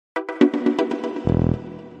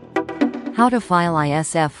How to file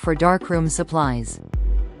ISF for darkroom supplies.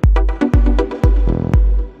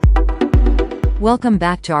 Welcome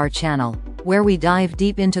back to our channel, where we dive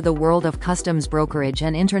deep into the world of customs brokerage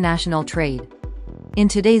and international trade. In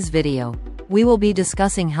today's video, we will be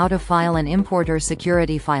discussing how to file an importer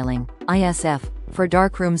security filing, ISF, for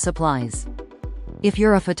darkroom supplies. If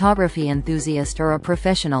you're a photography enthusiast or a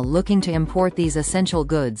professional looking to import these essential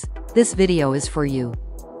goods, this video is for you.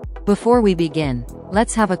 Before we begin,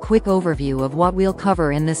 let's have a quick overview of what we'll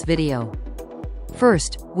cover in this video.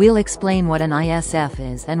 First, we'll explain what an ISF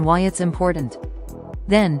is and why it's important.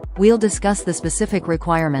 Then, we'll discuss the specific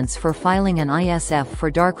requirements for filing an ISF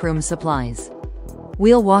for darkroom supplies.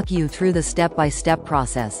 We'll walk you through the step-by-step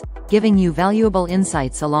process, giving you valuable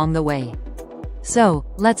insights along the way. So,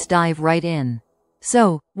 let's dive right in.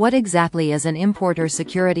 So, what exactly is an importer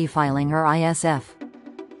security filing or ISF?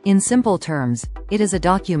 In simple terms, it is a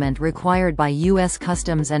document required by U.S.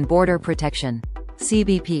 Customs and Border Protection,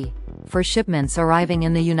 CBP, for shipments arriving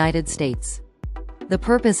in the United States. The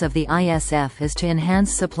purpose of the ISF is to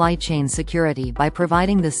enhance supply chain security by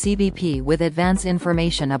providing the CBP with advance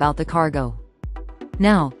information about the cargo.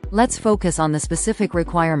 Now, let's focus on the specific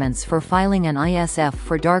requirements for filing an ISF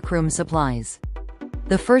for darkroom supplies.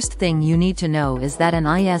 The first thing you need to know is that an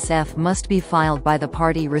ISF must be filed by the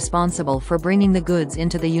party responsible for bringing the goods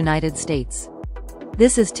into the United States.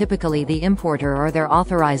 This is typically the importer or their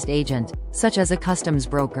authorized agent, such as a customs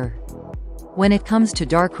broker. When it comes to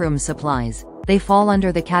darkroom supplies, they fall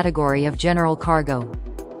under the category of general cargo.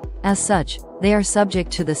 As such, they are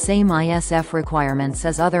subject to the same ISF requirements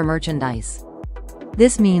as other merchandise.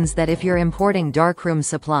 This means that if you're importing darkroom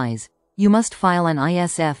supplies, you must file an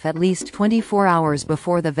ISF at least 24 hours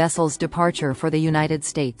before the vessel's departure for the United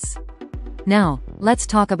States. Now, let's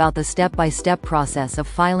talk about the step-by-step process of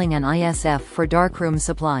filing an ISF for darkroom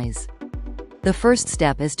supplies. The first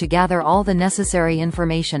step is to gather all the necessary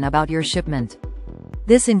information about your shipment.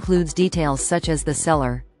 This includes details such as the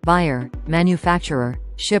seller, buyer, manufacturer,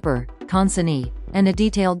 shipper, consignee, and a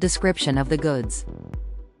detailed description of the goods.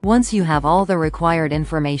 Once you have all the required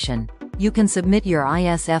information, you can submit your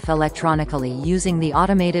ISF electronically using the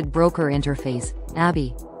Automated Broker Interface,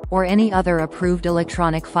 ABI, or any other approved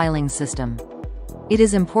electronic filing system. It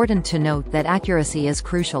is important to note that accuracy is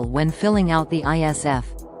crucial when filling out the ISF,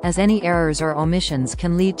 as any errors or omissions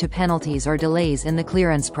can lead to penalties or delays in the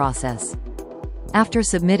clearance process. After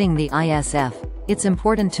submitting the ISF, it's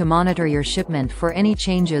important to monitor your shipment for any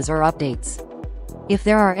changes or updates. If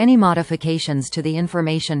there are any modifications to the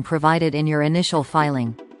information provided in your initial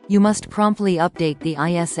filing, you must promptly update the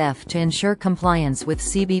ISF to ensure compliance with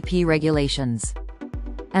CBP regulations.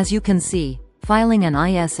 As you can see, filing an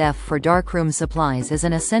ISF for darkroom supplies is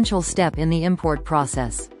an essential step in the import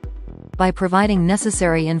process. By providing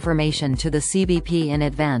necessary information to the CBP in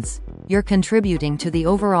advance, you're contributing to the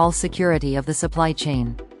overall security of the supply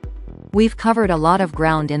chain. We've covered a lot of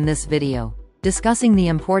ground in this video, discussing the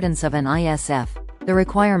importance of an ISF, the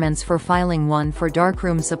requirements for filing one for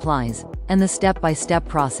darkroom supplies, and the step-by-step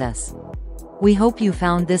process. We hope you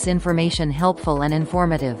found this information helpful and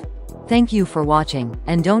informative. Thank you for watching,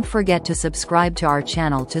 and don't forget to subscribe to our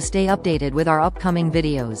channel to stay updated with our upcoming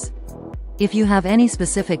videos. If you have any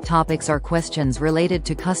specific topics or questions related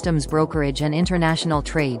to customs brokerage and international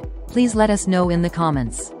trade, please let us know in the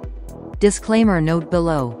comments. Disclaimer note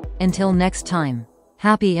below. Until next time,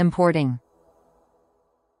 happy importing!